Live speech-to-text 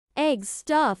Eggs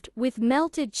stuffed with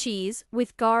melted cheese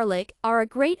with garlic are a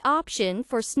great option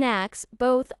for snacks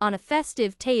both on a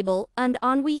festive table and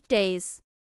on weekdays.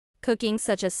 Cooking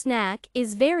such a snack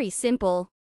is very simple,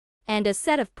 and a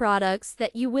set of products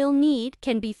that you will need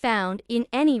can be found in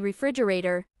any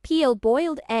refrigerator. Peel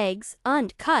boiled eggs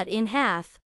and cut in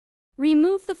half.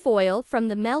 Remove the foil from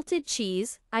the melted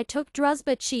cheese. I took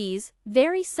drusba cheese,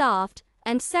 very soft,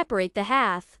 and separate the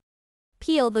half.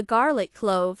 Peel the garlic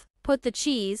clove. Put the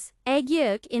cheese, egg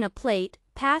yolk in a plate,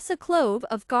 pass a clove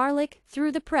of garlic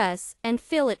through the press and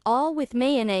fill it all with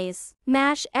mayonnaise.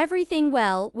 Mash everything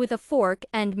well with a fork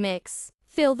and mix.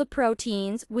 Fill the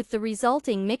proteins with the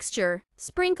resulting mixture.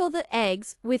 Sprinkle the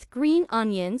eggs with green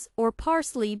onions or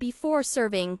parsley before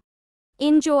serving.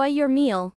 Enjoy your meal.